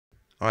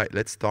All right,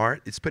 let's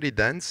start. It's pretty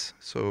dense,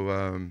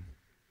 so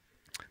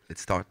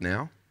let's start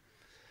now.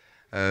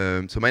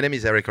 So my name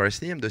is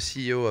Horesnyi. I'm the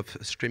CEO of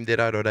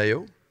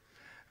streamdata.io.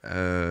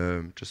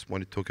 Just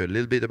want to talk a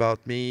little bit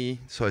about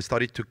me. So I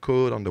started to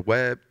code on the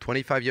web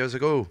 25 years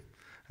ago.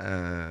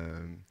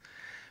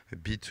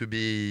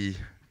 B2B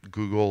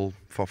Google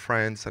for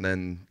France, and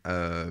then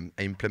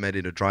I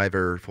implemented a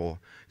driver for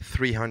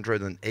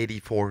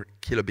 384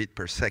 kilobit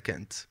per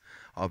second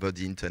over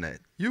the internet.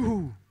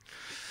 Yoo-hoo!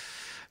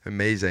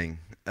 Amazing.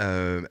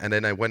 And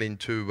then I went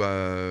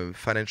into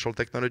financial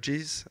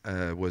technologies.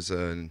 Was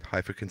a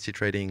high-frequency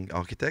trading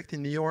architect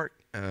in New York.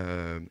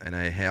 And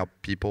I help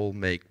people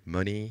make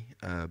money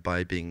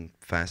by being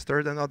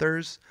faster than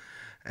others.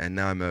 And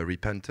now I'm a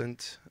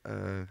repentant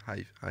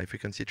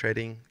high-frequency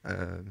trading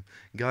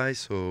guy.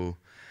 So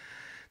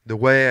the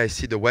way I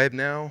see the web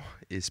now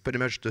is pretty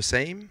much the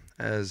same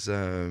as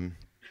a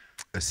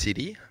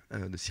city,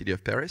 the city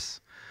of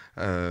Paris.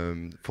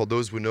 For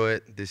those who know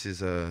it, this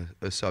is a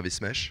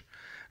service mesh.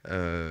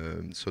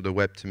 So the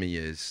web to me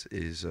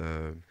is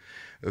a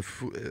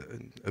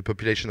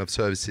population of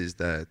services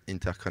that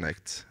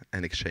interconnect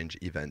and exchange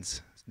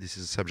events. This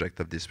is the subject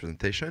of this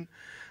presentation.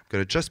 I'm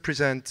going to just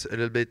present a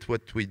little bit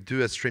what we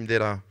do at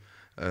Streamdata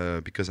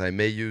because I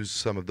may use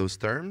some of those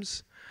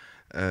terms.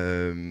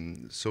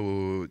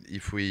 So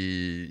if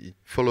we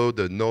follow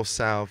the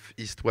north-south,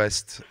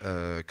 east-west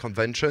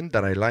convention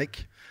that I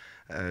like,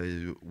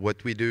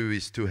 what we do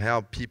is to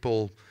help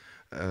people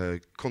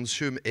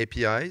consume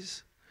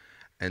APIs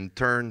and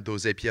turn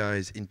those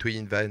APIs into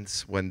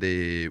events when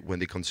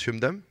they consume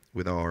them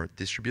with our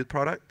distribute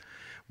product.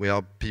 We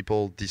help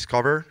people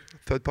discover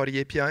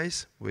third-party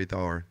APIs with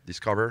our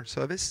Discover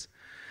service.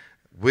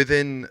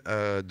 Within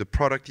the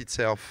product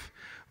itself,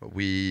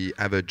 we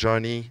have a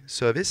journey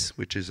service,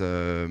 which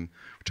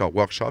are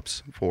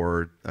workshops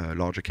for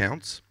large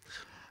accounts.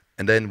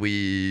 And then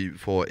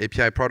for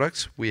API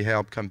products, we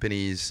help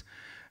companies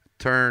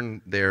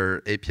turn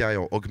their API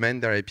or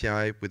augment their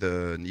API with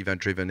an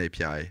event-driven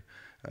API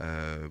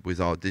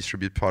with our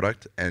distribute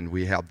product, and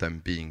we help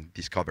them being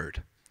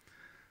discovered.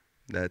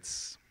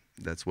 That's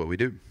what we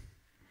do.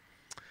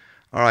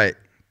 All right,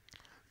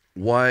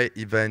 why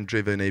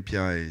event-driven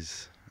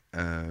APIs?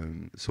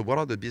 So what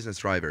are the business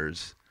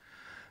drivers?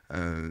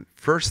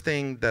 First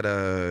thing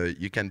that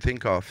you can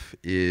think of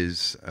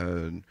is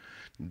in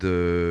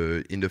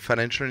the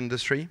financial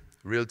industry,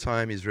 real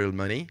time is real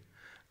money.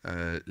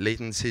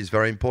 Latency is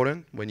very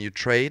important when you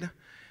trade.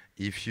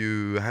 If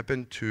you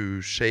happen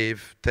to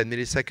shave 10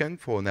 milliseconds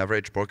for an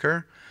average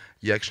broker,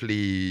 you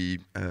actually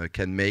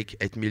can make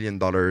 $8 million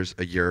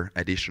a year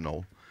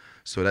additional.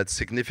 So that's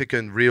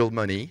significant real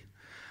money.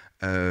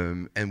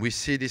 And we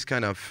see this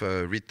kind of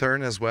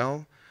return as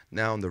well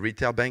now on the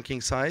retail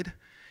banking side.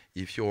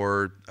 If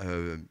you're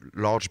a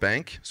large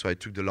bank, so I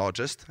took the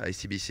largest,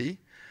 ICBC,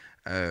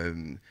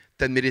 10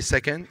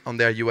 milliseconds on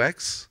their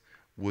UX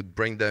would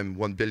bring them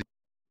 1 billion.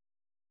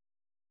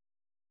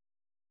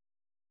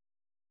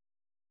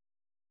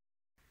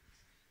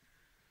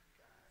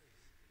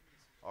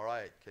 All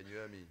right, can you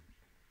hear me?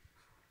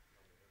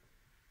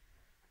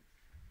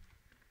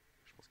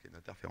 Je pense qu'il y a une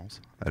interférence.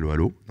 Allô,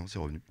 allô? Non, c'est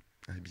revenu.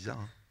 C'est bizarre,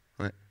 hein?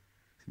 Ouais,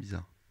 c'est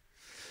bizarre.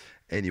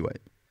 Anyway,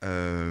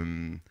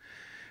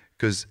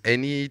 because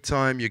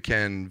anytime you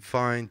can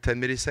find 10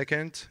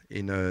 milliseconds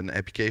in an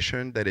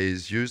application that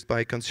is used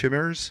by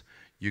consumers,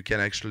 you can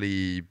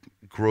actually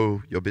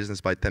grow your business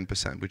by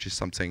 10%, which is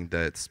something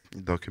that's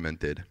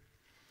documented.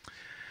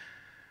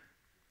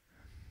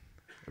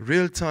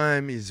 Real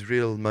time is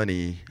real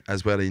money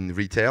as well in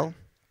retail.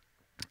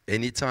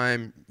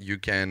 Anytime you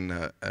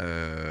can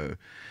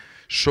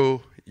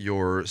show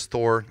your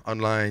store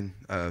online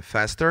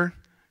faster,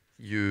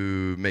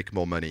 you make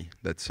more money.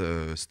 That's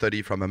a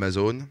study from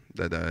Amazon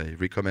that I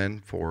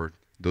recommend for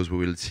those who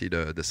will see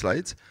the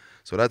slides.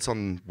 So that's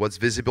on what's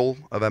visible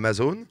of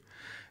Amazon.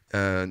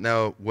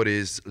 Now, what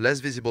is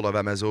less visible of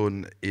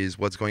Amazon is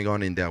what's going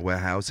on in their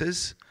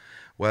warehouses,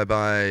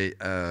 whereby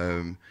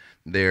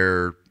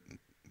their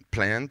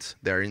plant,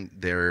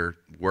 their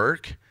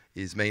work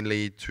is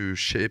mainly to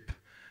ship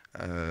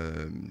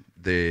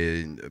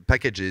the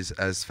packages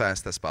as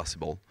fast as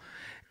possible.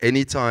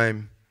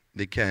 Anytime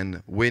they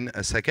can win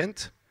a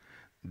second,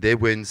 they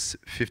win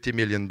 $50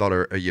 million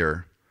a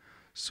year.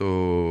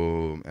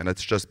 So, and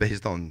that's just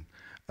based on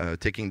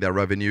taking their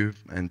revenue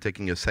and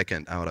taking a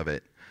second out of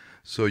it.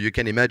 So you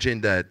can imagine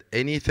that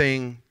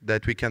anything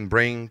that we can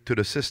bring to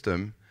the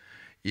system,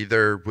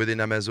 either within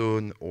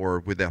Amazon or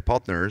with their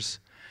partners,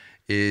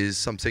 is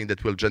something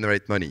that will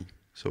generate money.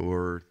 So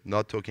we're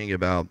not talking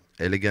about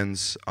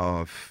elegance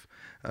of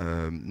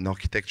an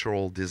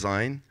architectural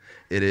design.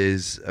 It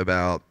is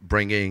about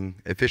bringing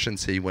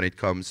efficiency when it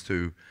comes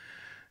to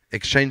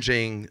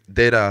exchanging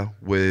data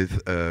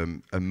with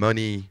a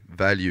money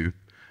value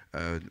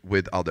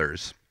with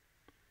others.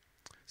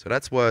 So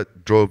that's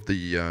what drove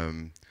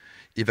the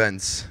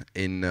events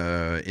in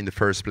the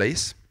first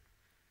place.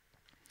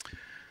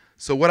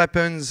 So what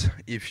happens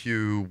if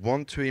you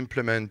want to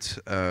implement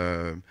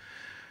a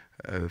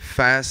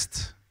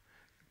fast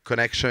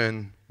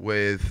connection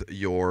with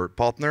your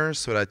partners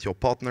so that your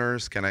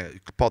partners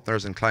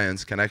and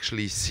clients can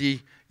actually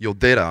see your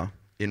data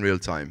in real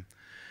time.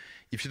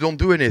 If you don't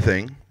do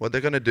anything, what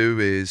they're going to do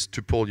is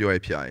to pull your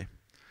API.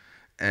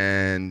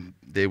 And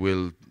they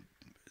will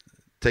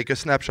take a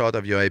snapshot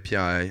of your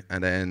API,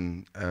 and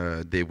then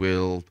they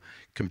will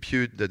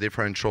compute the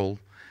differential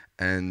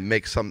and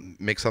make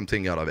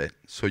something out of it.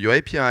 So your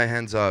API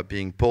ends up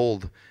being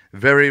pulled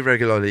very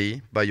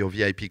regularly by your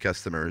VIP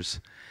customers.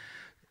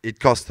 It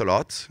costs a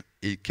lot.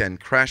 It can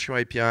crash your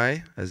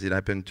API, as it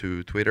happened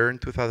to Twitter in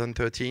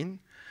 2013.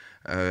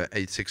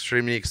 It's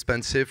extremely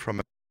expensive from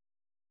a...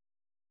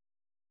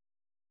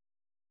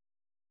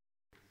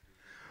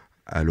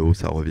 Allô,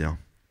 ça revient.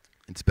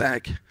 It's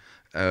back.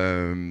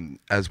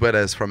 As well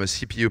as from a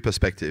CPU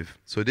perspective.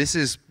 So this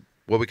is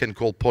what we can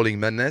call polling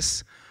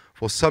madness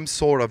for some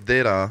sort of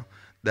data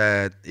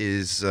that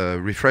is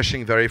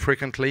refreshing very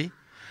frequently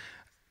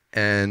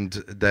and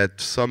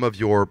that some of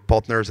your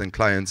partners and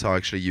clients are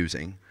actually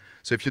using.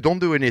 So if you don't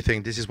do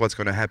anything, this is what's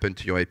going to happen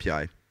to your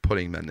API,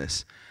 polling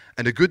madness.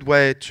 And a good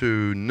way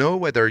to know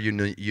whether you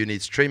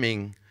need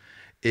streaming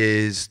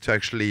is to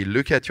actually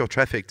look at your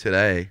traffic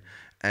today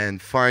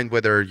and find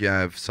whether you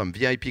have some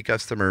VIP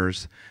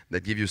customers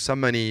that give you some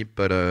money,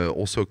 but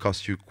also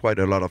cost you quite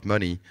a lot of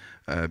money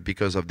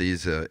because of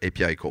these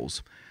API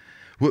calls.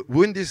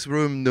 Who in this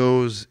room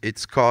knows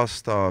its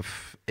cost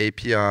of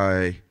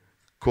API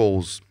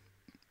calls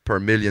per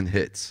million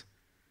hits?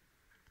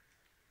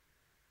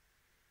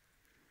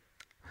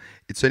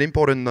 It's an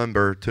important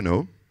number to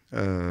know,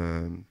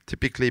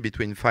 typically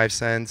between 5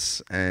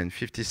 cents and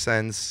 50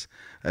 cents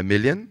a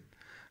million.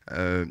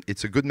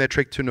 It's a good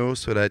metric to know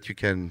so that you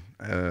can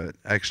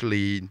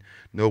actually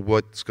know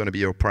what's going to be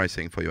your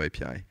pricing for your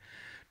API.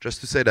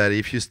 Just to say that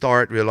if you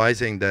start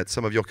realizing that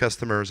some of your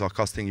customers are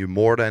costing you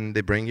more than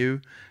they bring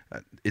you,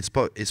 it's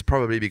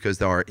probably because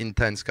there are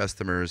intense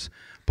customers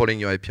pulling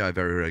your API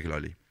very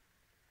regularly.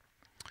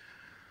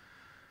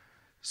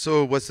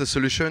 So what's the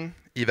solution?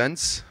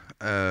 Events,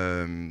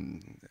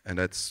 and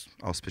that's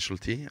our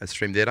specialty at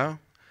Stream Data.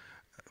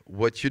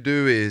 What you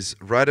do is,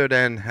 rather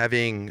than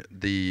having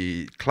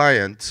the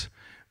client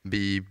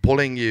be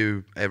pulling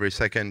you every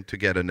second to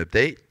get an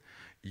update,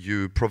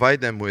 you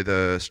provide them with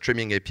a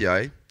streaming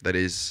API that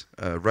is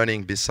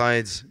running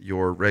besides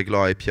your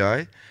regular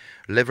API,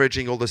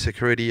 leveraging all the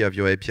security of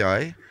your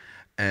API,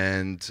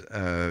 and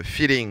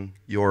feeding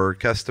your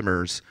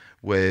customers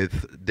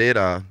with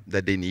data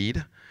that they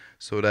need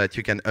so that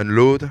you can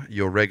unload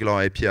your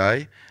regular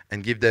API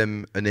and give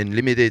them an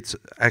unlimited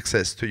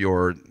access to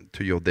your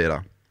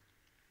data.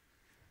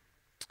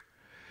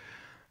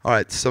 All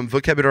right, some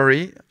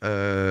vocabulary.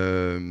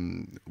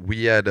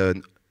 We had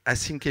an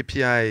async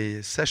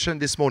API session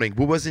this morning.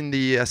 Who was in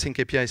the async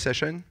API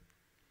session?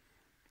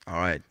 All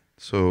right,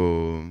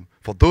 so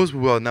for those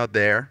who are not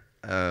there,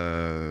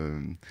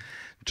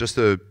 just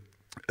a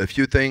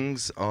few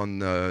things on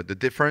the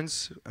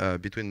difference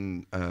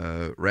between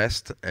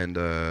REST and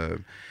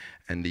the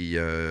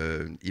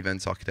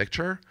events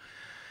architecture.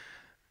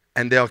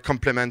 And they are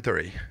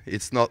complementary.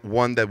 It's not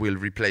one that will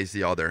replace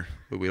the other.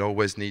 We will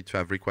always need to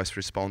have request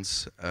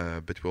response,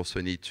 but we also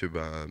need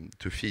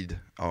to feed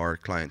our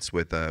clients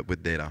with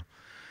data.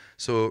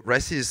 So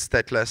REST is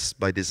stateless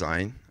by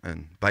design,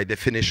 and by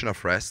definition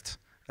of REST,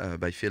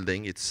 by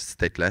fielding, it's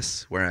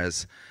stateless,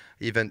 whereas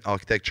event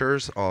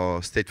architectures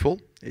are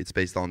stateful. It's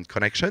based on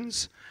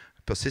connections,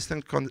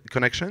 persistent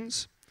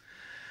connections.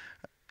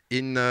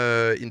 In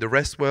the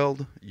REST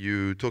world,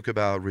 you talk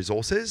about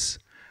resources.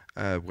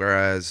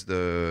 Whereas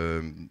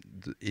in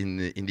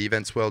the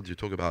events world, you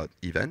talk about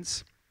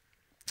events.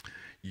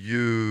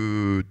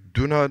 You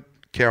do not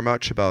care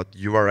much about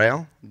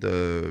URL.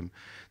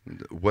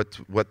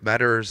 What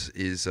matters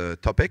is a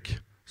topic.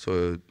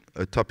 So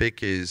a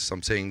topic is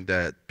something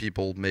that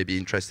people may be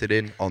interested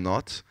in or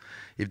not.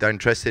 If they're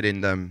interested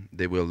in them,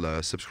 they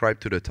will subscribe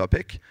to the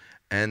topic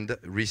and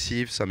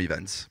receive some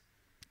events.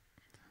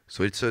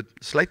 So it's a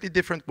slightly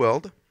different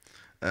world,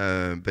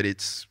 but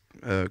it's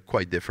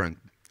quite different.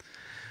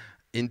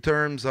 In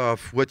terms of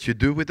what you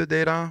do with the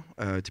data,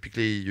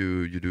 typically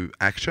you do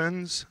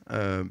actions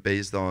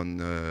based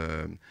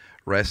on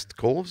REST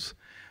calls,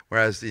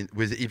 whereas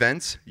with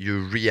events,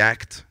 you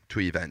react to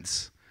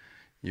events.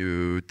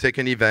 You take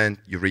an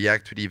event, you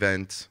react to the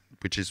event,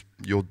 which is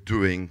your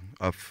doing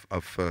of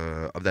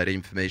that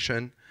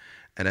information,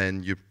 and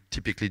then you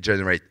typically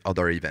generate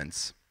other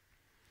events.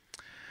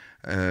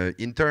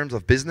 In terms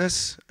of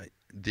business,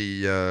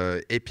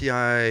 the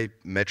API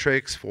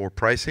metrics for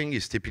pricing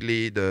is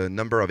typically the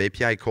number of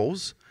API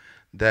calls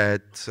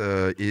that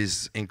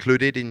is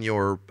included in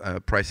your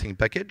pricing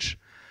package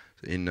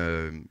in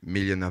a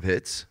million of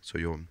hits. So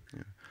you're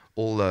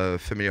all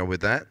familiar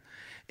with that.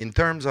 In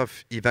terms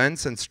of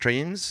events and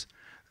streams,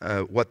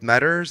 what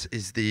matters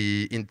is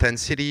the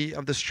intensity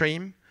of the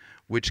stream,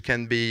 which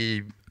can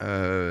be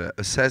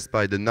assessed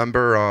by the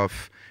number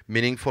of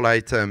meaningful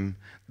items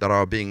that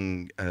are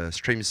being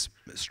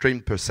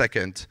streamed per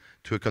second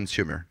to a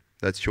consumer.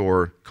 That's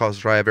your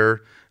cost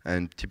driver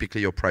and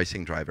typically your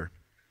pricing driver.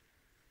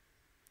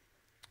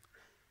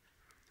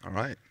 All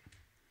right.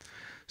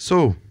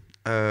 So,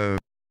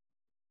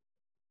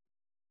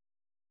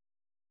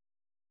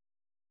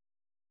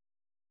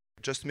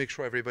 just to make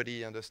sure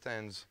everybody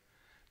understands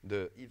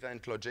the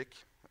event logic.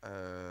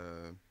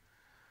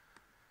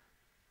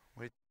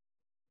 Wait.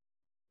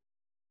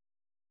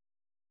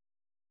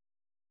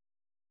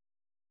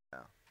 Yeah.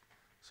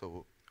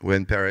 So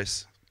when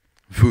Paris,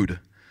 food.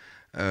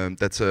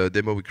 That's a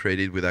demo we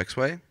created with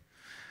Axway.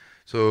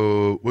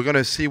 So we're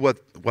gonna see what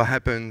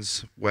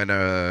happens when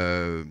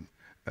a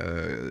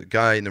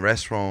guy in a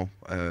restaurant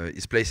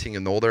is placing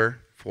an order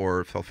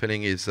for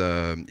fulfilling his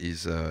own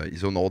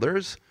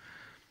orders.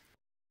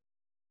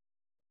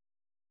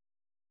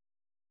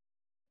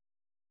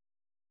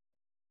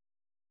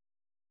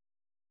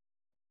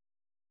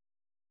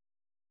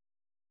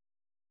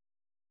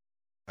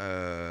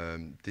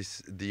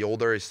 The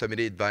order is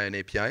submitted by an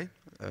API,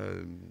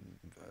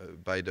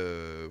 by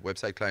the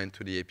website client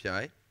to the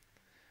API.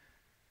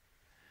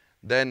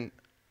 Then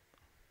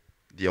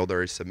the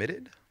order is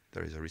submitted.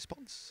 There is a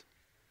response.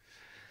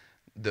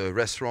 The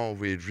restaurant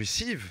will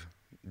receive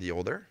the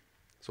order.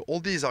 So all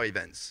these are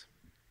events.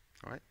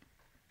 All right.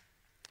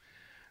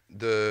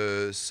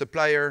 The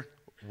supplier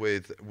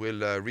will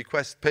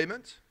request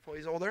payment for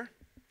his order.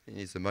 He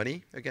needs the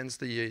money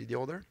against the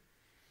order.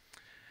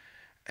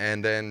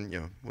 And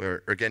then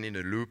we're again in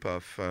a loop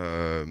of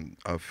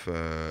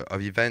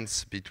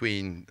events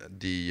between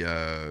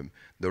the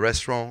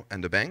restaurant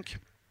and the bank.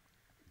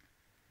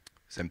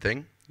 Same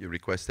thing. You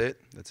request it.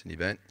 That's an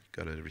event. You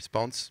got a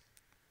response.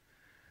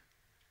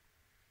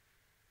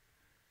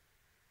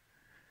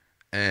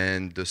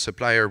 And the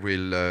supplier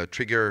will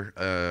trigger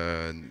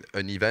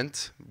an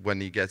event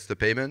when he gets the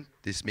payment.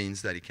 This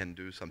means that he can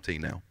do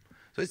something now.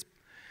 So it's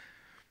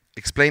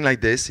explained like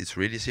this. It's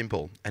really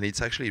simple, and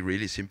it's actually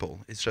really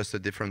simple. It's just a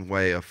different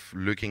way of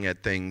looking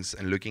at things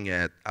and looking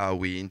at how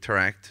we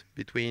interact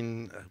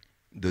between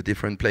the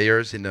different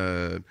players in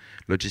a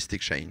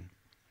logistic chain.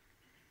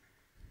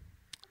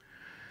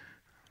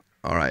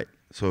 All right.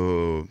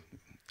 So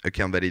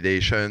account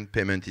validation,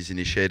 payment is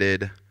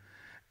initiated.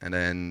 And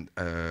then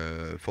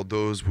for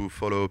those who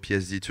follow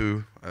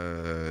PSD2,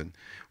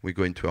 we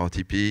go into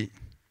RTP,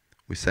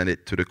 we send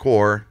it to the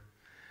core,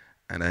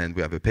 and then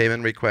we have a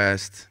payment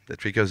request that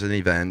triggers an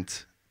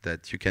event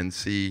that you can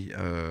see.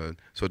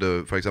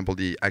 So for example,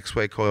 the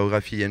Axway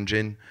choreography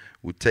engine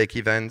would take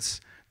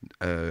events,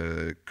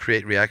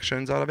 create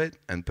reactions out of it,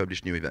 and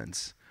publish new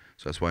events.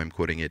 So that's why I'm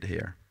quoting it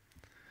here.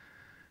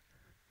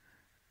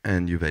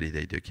 And you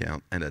validate the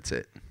account, and that's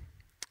it.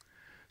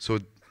 So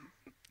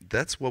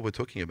that's what we're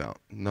talking about,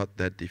 not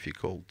that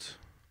difficult.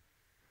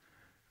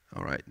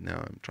 All right,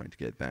 now I'm trying to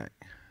get back.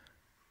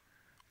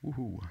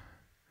 Woohoo.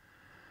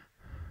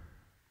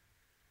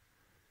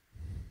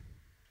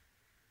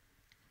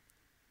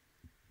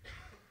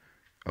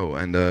 Oh,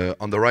 and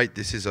on the right,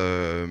 this is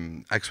a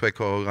Axway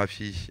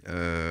choreography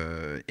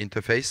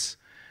interface.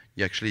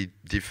 You actually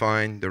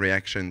define the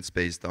reactions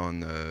based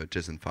on a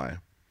JSON file.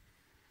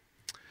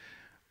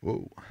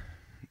 Whoa.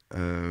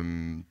 This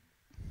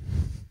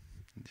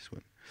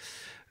one.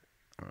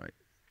 All right.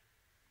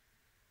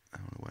 I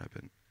don't know what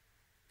happened.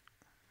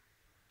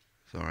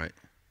 It's all right.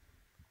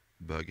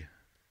 Bug.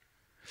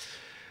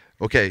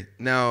 Okay,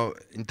 now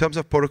in terms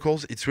of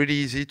protocols, it's really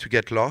easy to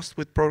get lost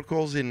with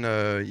protocols in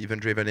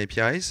event-driven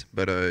APIs,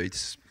 but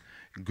it's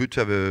good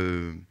to have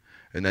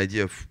an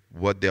idea of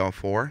what they are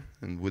for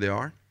and who they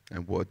are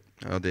and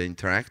how they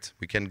interact.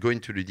 We can go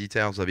into the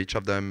details of each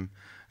of them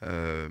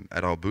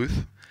at our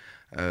booth.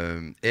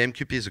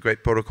 AMQP is a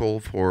great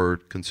protocol for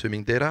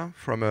consuming data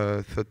from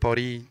a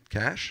third-party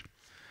cache.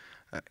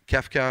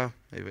 Kafka,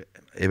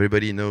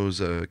 everybody knows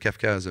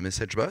Kafka as a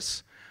message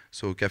bus.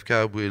 So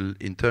Kafka will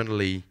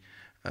internally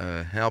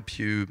help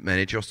you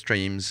manage your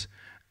streams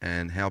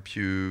and help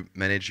you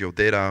manage your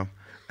data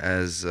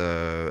as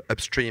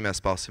upstream as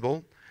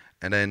possible,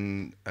 and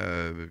then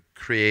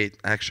create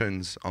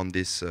actions on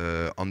this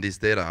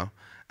data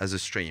as a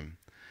stream.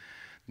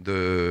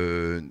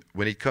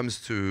 When it comes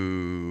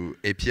to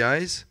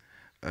APIs,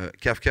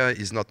 Kafka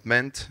is not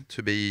meant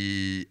to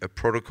be a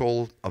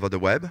protocol over the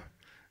web.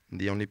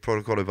 The only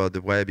protocol over the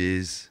web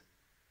is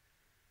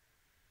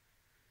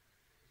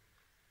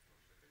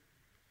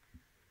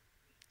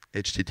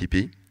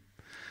HTTP.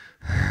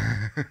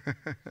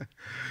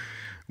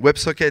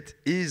 WebSocket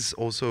is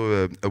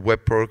also a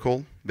web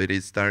protocol, but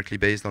it's directly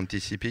based on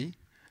TCP.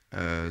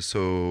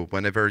 So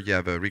whenever you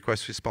have a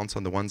request response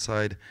on the one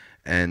side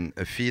and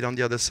a feed on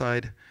the other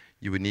side,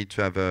 you would need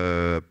to have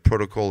a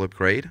protocol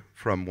upgrade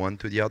from one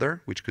to the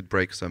other, which could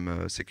break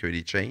some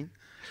security chain.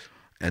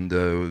 And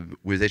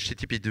with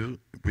HTTP2,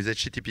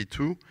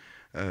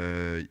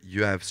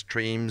 you have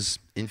streams,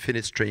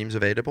 infinite streams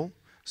available,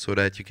 so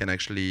that you can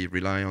actually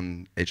rely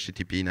on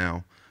HTTP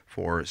now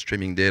for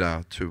streaming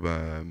data to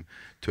a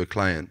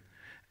client.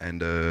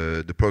 And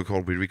the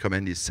protocol we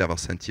recommend is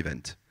server-sent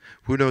event.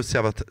 Who knows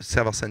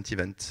server-sent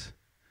event?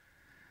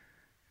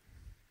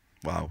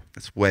 Wow,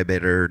 that's way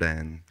better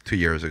than 2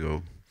 years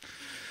ago.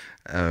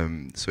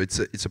 So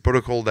it's a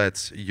protocol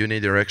that's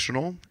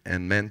unidirectional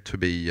and meant to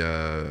be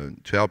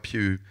to help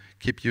you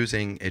keep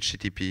using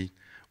HTTP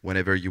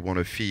whenever you want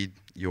to feed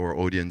your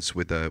audience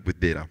with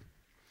data.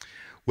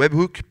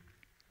 Webhook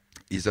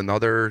is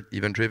another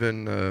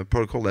event-driven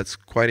protocol that's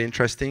quite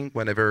interesting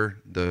whenever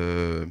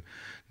the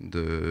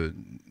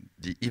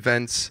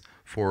events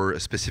for a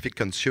specific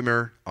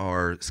consumer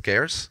are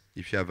scarce.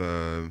 If you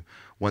have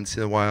once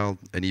in a while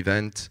an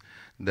event,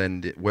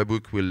 then the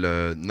webhook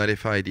will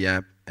notify the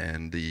app,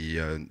 and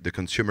the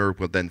consumer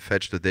will then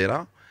fetch the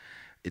data.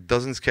 It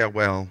doesn't scale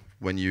well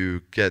when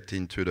you get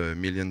into the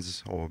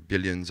millions or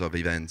billions of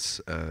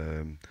events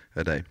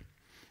a day.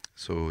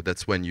 So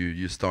that's when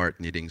you start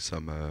needing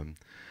some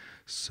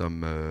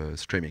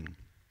streaming.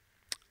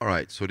 All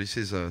right, so this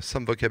is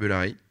some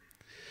vocabulary.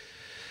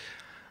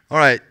 All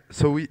right,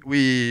 so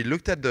we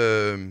looked at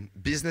the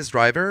business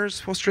drivers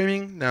for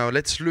streaming. Now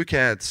let's look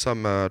at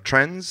some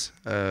trends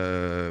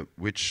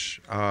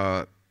which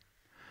are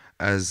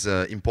as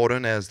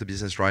important as the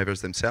business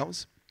drivers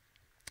themselves,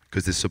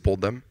 because they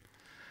support them.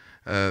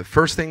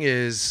 First thing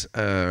is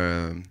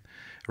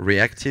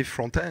reactive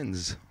front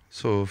ends.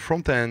 So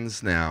front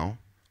ends now,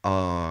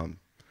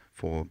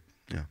 for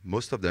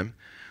most of them,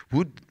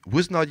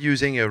 who's not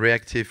using a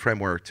reactive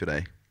framework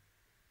today?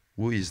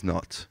 Who is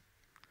not?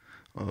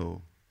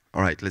 Oh.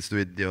 All right, let's do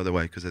it the other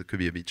way, because that could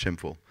be a bit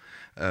shameful.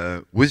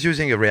 Who's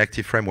using a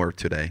reactive framework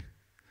today?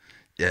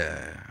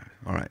 Yeah,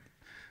 all right.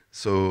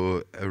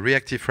 So a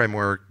reactive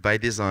framework by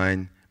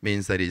design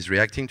means that it's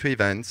reacting to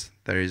events.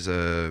 There is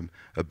a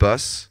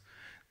bus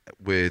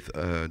with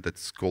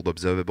that's called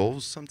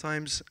observables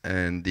sometimes,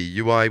 and the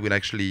UI will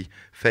actually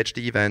fetch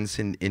the events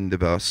in the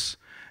bus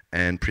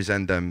and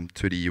present them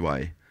to the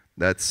UI.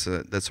 That's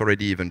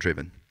already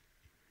event-driven.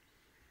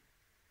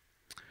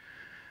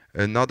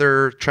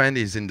 Another trend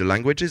is in the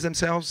languages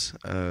themselves.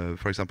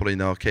 For example,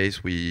 in our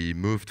case, we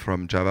moved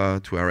from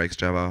Java to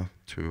RxJava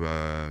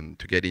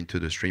to get into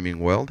the streaming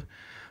world.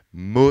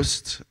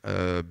 Most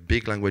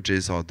big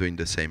languages are doing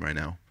the same right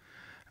now.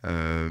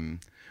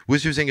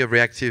 Who's using a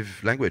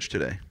reactive language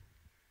today?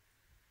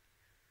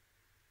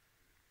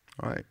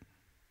 All right,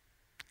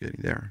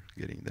 getting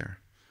there.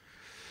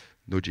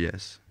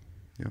 Node.js,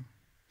 yeah.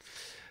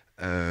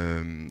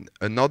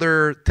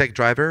 Another tech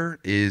driver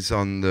is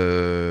on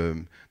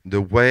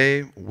the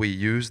way we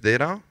use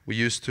data. We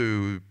used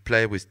to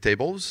play with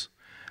tables.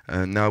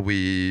 Now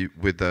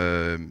with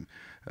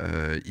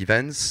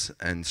events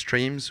and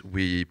streams,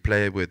 we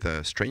play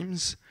with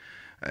streams.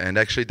 And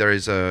actually there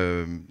is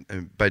a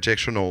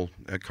bidirectional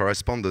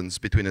correspondence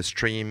between a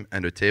stream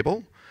and a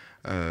table.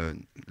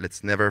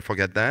 Let's never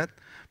forget that.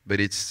 But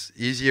it's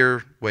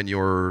easier when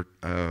you're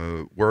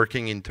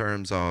working in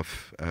terms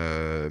of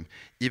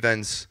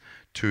events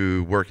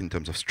to work in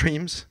terms of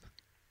streams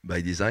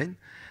by design.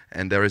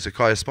 And there is a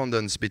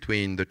correspondence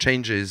between the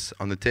changes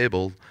on the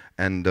table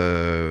and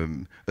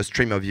a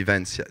stream of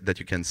events that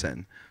you can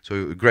send.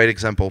 So a great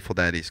example for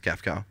that is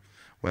Kafka,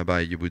 whereby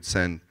you would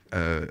send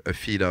a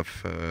feed of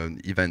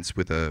events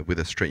with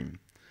a stream.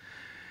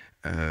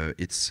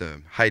 It's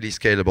highly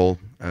scalable,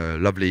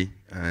 lovely,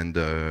 and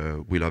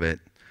we love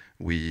it.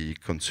 We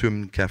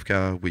consume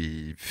Kafka,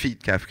 we feed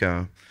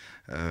Kafka.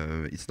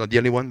 It's not the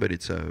only one, but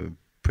it's a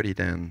pretty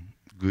damn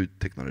good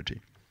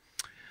technology.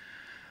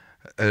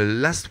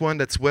 Last one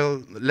that's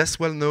less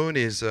well known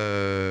is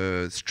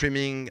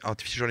streaming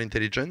artificial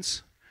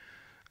intelligence.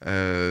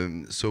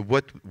 So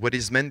what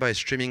is meant by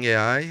streaming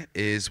AI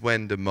is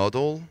when the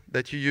model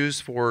that you use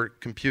for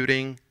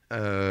computing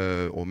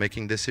or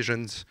making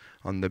decisions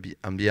on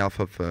behalf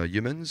of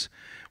humans,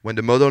 when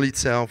the model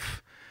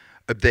itself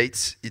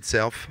updates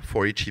itself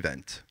for each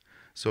event.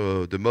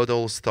 So the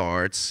model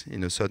starts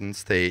in a certain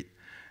state,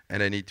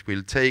 and then it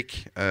will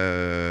take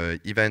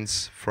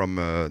events from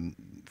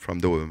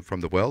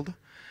the world,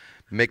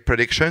 make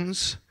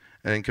predictions,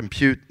 and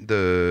compute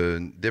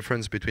the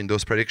difference between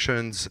those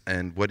predictions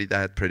and what it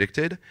had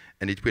predicted,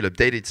 and it will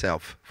update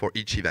itself for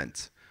each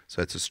event.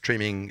 So it's a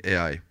streaming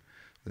AI.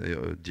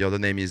 The other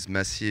name is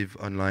massive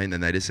online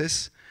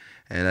analysis,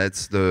 and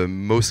that's the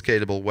most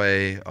scalable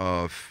way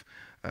of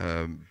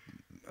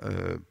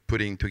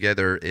putting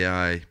together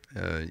AI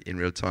in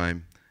real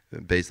time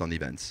based on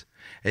events.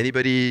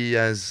 Anybody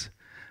has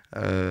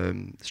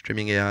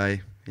streaming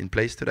AI in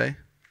place today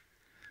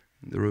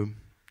in the room?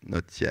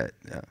 Not yet,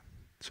 yeah.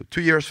 So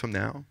 2 years from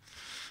now.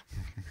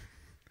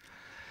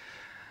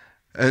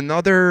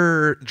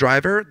 Another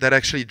driver that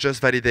actually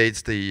just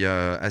validates the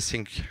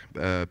async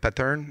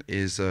pattern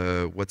is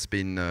what's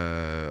been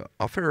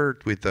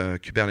offered with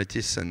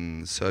Kubernetes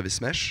and Service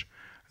Mesh.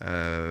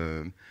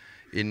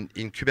 In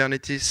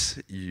Kubernetes,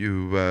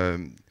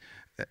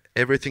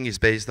 everything is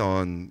based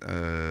on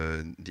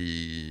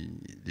the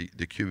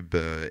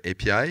Kube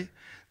API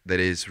that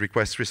is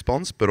request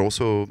response, but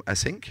also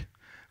async.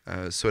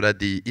 So that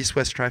the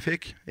east-west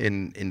traffic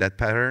in that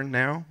pattern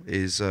now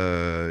is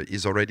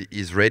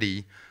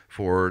ready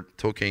for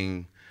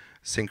talking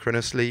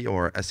synchronously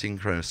or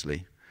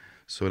asynchronously,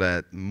 so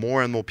that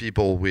more and more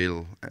people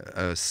will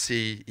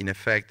see in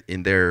effect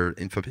in their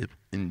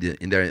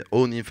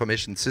own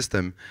information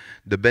system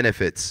the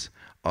benefits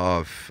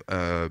of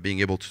being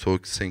able to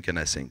talk sync and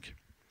async.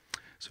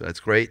 So that's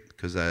great,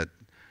 because that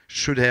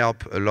should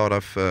help a lot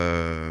of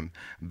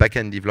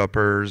backend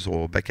developers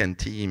or backend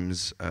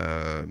teams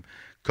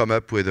come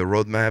up with a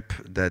roadmap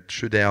that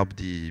should help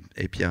the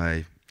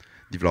API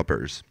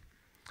developers.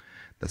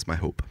 That's my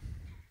hope.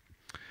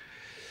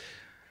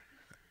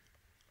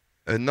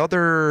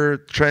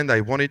 Another trend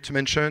I wanted to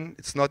mention,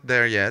 it's not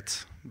there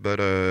yet, but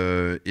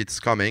it's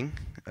coming.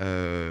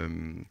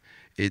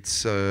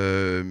 It's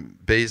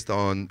based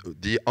on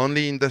the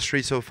only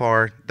industry so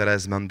far that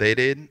has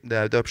mandated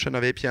the adoption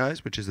of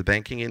APIs, which is the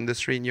banking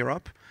industry in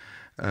Europe,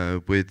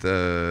 with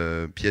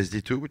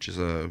PSD2, which is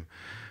a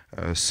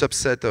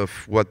subset of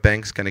what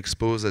banks can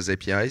expose as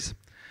APIs.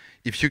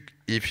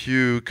 If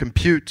you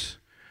compute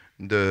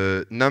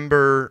the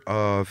number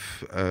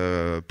of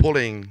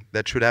polling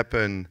that should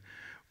happen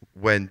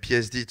when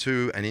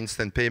PSD2 and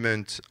instant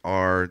payment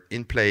are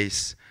in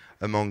place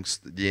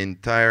amongst the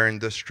entire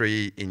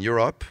industry in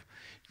Europe,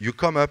 you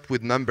come up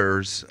with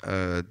numbers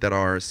that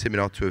are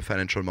similar to a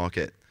financial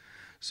market.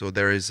 So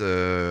there is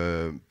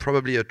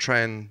probably a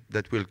trend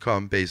that will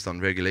come based on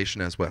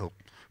regulation as well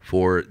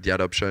for the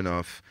adoption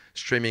of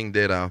streaming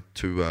data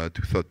to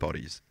third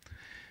parties,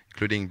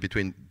 including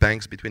between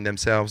banks between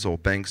themselves, or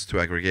banks to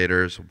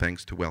aggregators, or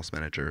banks to wealth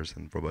managers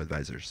and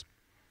robo-advisors.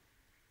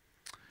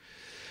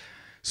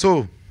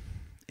 So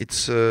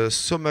it's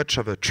so much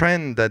of a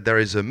trend that there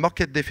is a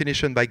market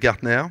definition by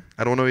Gartner.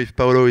 I don't know if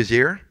Paolo is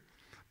here,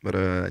 but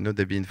I know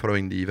they've been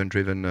following the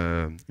event-driven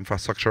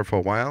infrastructure for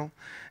a while,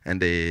 and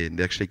they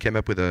actually came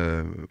up with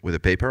a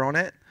paper on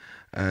it.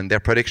 And their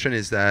prediction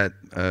is that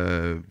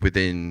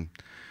within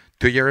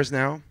 2 years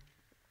now,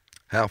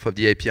 half of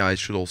the APIs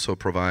should also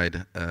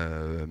provide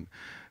an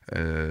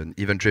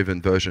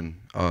event-driven version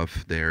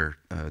of their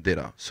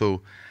data.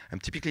 So I'm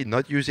typically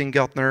not using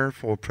Gartner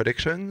for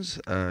predictions.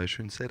 I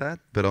shouldn't say that,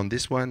 but on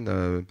this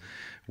one,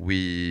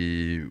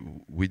 we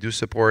do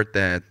support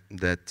that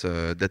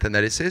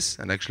analysis,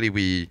 and actually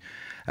we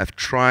have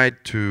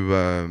tried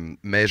to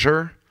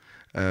measure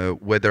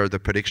whether the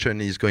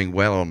prediction is going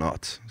well or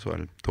not. So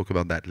I'll talk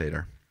about that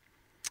later.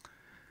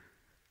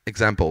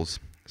 Examples.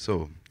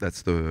 So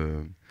that's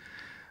the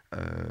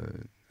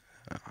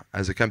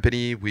as a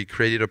company, we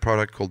created a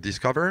product called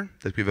Discover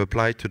that we've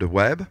applied to the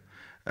web.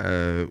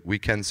 We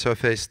can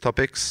surface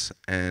topics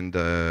and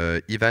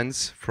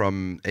events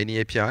from any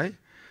API.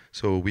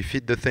 So we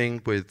feed the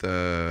thing with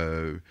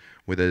a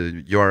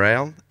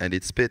URL, and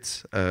it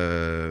spits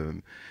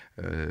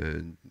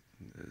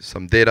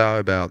some data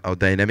about how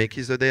dynamic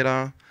is the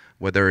data,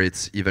 whether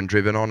it's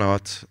event-driven or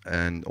not,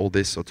 and all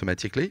this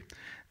automatically.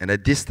 And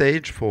at this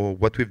stage, for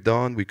what we've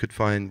done, we could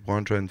find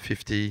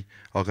 150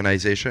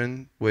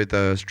 organizations with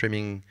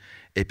streaming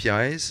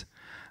APIs.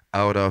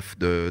 Out of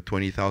the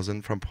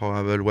 20,000 from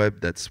Programmable Web,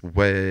 that's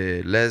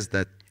way less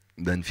than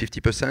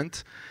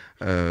 50%.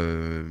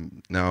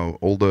 Now,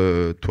 all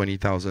the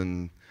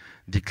 20,000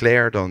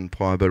 declared on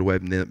Programmable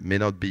Web may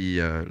not be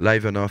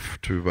live enough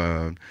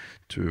to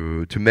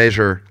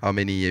measure how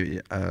many,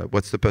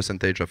 what's the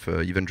percentage of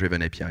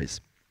event-driven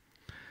APIs.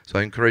 So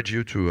I encourage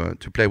you to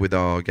play with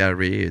our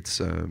gallery. It's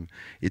on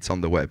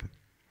the web.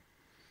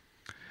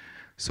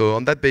 So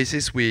on that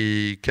basis,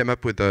 we came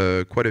up with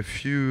quite a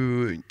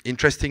few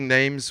interesting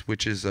names,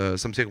 which is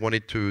something I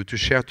wanted to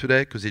share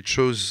today, because it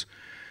shows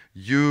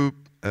you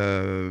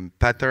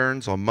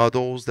patterns or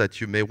models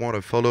that you may want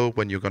to follow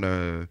when you're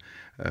going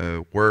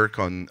to work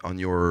on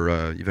your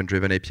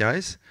event-driven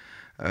APIs.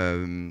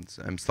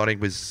 I'm starting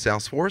with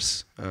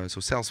Salesforce. So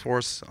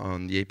Salesforce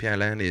on the API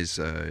land is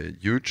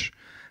huge.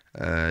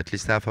 At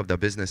least half of their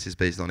business is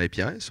based on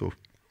API, so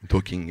I'm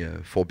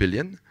talking 4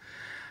 billion.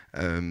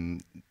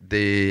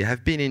 They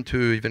have been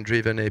into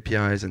event-driven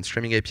APIs and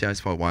streaming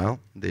APIs for a while.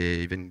 They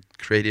even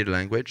created a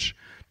language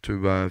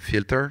to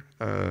filter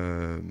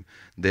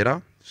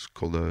data. It's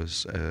called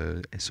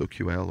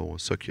SOQL or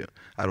SOQL.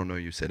 I don't know how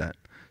you say that.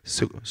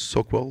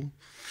 SOQL.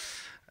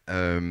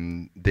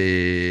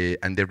 They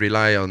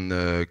rely on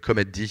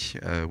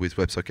CometD with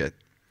WebSocket.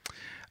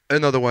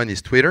 Another one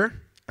is Twitter.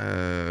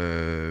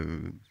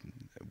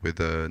 With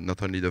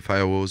not only the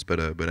firewalls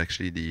but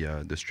actually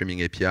the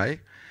streaming API,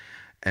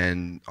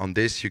 and on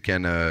this you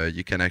can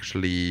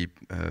actually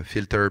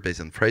filter based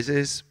on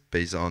phrases,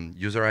 based on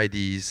user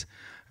IDs,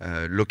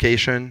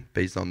 location,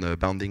 based on the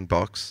bounding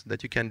box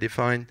that you can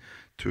define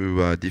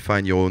to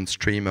define your own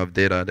stream of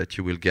data that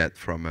you will get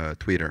from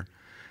Twitter,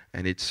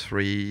 and it's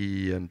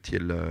free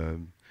until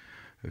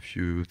a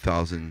few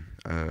thousand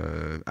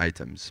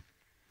items.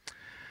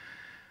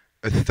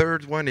 A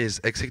third one is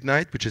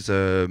Xignite, which is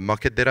a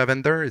market data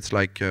vendor. It's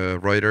like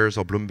Reuters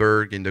or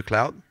Bloomberg in the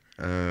cloud.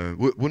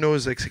 Who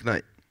knows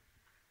Xignite?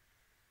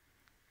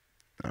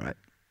 All right.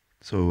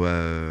 So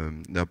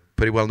they're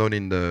pretty well known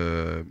in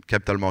the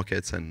capital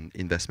markets and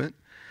investment.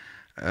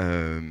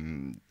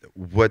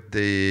 What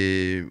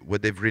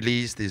they've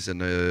released is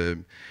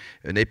an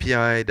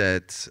API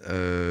that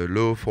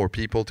allows for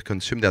people to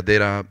consume their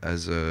data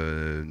as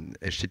a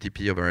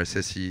HTTP over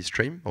SSE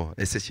stream or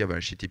SSE over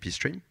HTTP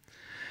stream.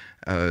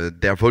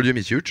 Their volume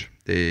is huge.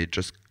 They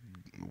just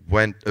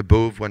went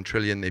above 1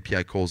 trillion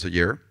API calls a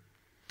year,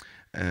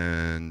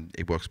 and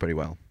it works pretty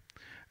well.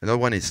 Another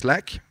one is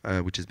Slack,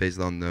 which is based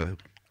on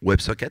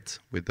WebSocket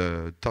with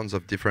tons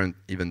of different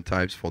event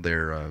types for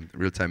their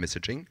real-time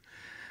messaging.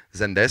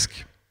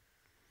 Zendesk.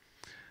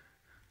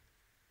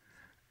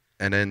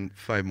 And then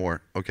 5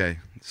 more. Okay,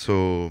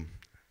 so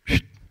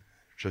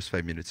just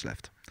 5 minutes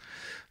left.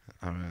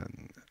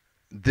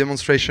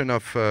 Demonstration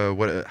of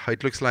how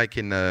it looks like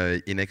in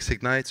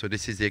Xignite. So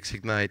this is the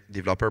Xignite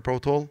developer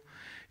portal.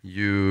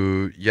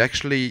 You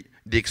actually,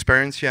 the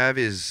experience you have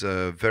is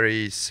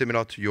very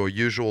similar to your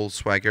usual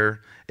Swagger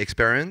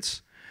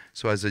experience.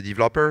 So as a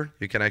developer,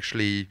 you can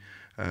actually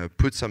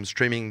put some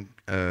streaming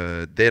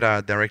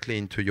data directly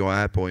into your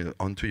app or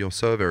onto your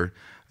server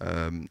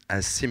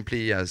as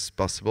simply as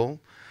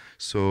possible.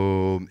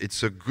 So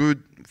it's a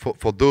good,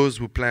 for those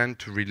who plan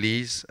to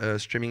release a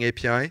streaming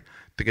API, I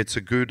think it's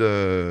a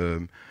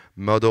good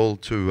model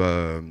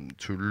to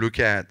look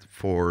at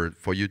for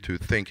you to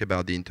think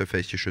about the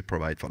interface you should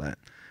provide for that.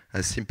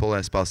 As simple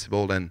as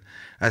possible and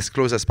as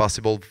close as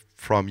possible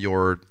from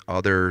your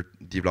other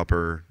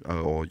developer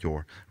or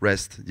your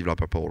REST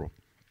developer portal.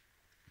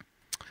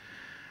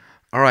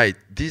 All right,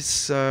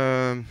 this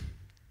last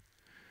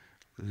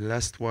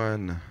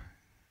one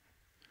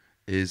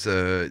is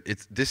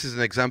this is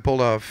an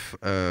example of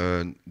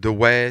the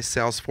way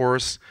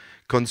Salesforce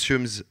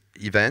consumes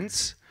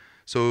events.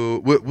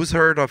 So who's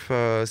heard of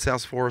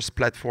Salesforce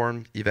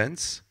platform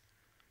events?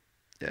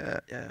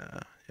 Yeah.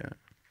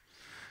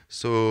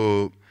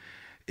 So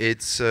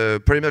it's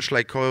pretty much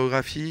like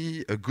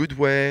choreography, a good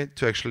way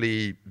to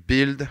actually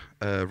build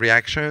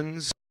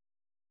reactions.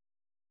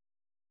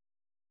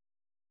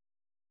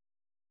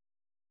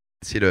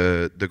 See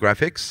the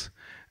graphics,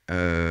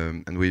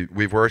 and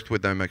we've worked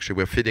with them. Actually,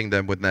 we're feeding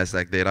them with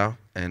Nasdaq data,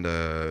 and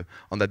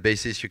on that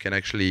basis, you can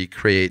actually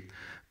create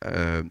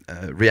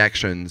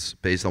reactions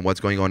based on what's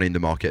going on in the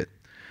market.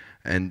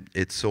 And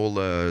it's all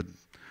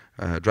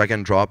drag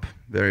and drop,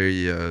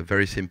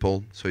 very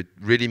simple. So it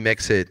really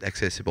makes it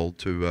accessible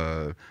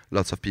to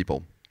lots of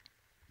people.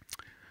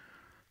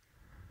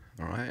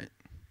 All right.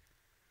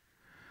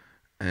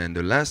 And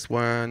the last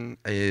one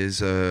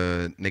is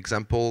an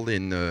example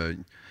in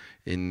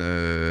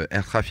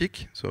air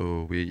traffic.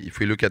 So if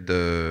we look at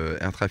the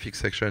air traffic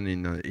section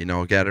in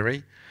our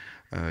gallery,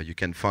 you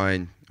can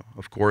find,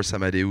 of course,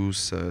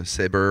 Amadeus,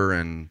 Sabre,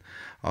 and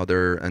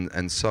other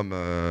and some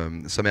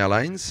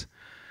airlines.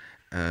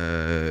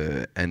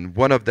 And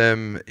one of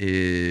them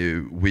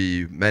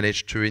we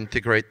managed to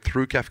integrate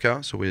through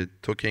Kafka. So we're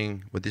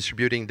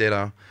distributing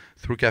data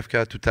through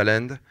Kafka to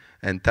Talend,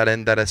 and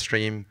Talend data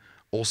stream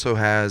also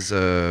has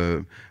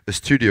a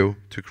studio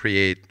to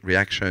create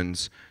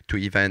reactions to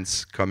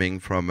events coming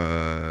from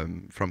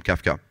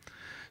Kafka.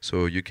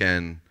 So you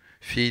can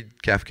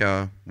feed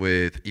Kafka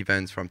with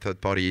events from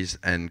third parties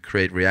and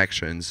create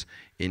reactions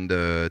in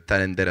the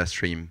Talend data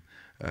stream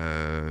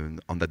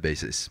on that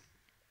basis.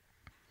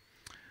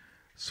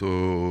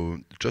 So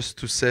just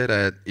to say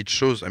that it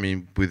shows, I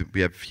mean,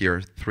 we have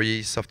here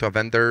 3 software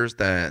vendors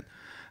that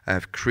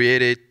have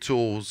created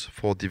tools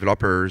for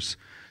developers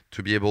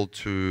to be able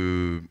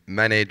to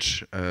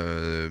manage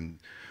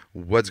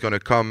what's going to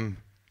come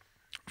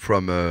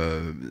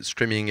from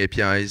streaming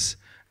APIs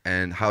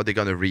and how they're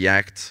going to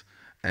react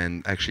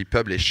and actually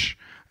publish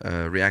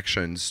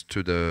reactions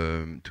to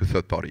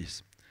third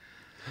parties.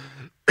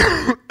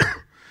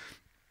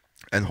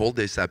 And all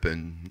this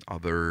happened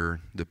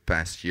over the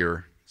past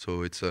year.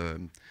 So it's a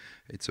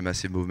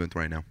massive movement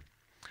right now.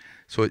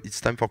 So it's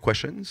time for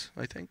questions,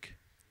 I think.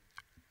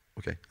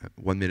 Okay,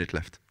 1 minute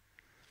left.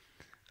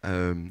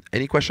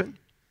 Any question?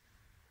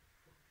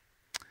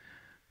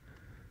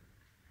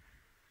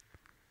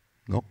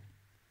 No?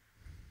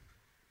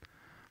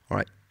 All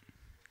right.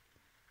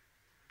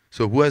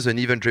 So who has an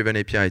event-driven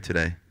API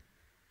today?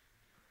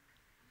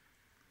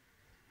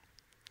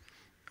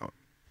 Oh,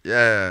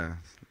 yeah.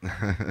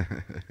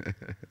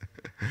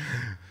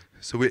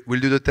 So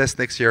we'll do the test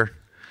next year.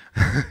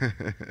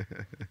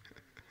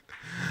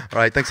 All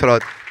right, thanks a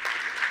lot.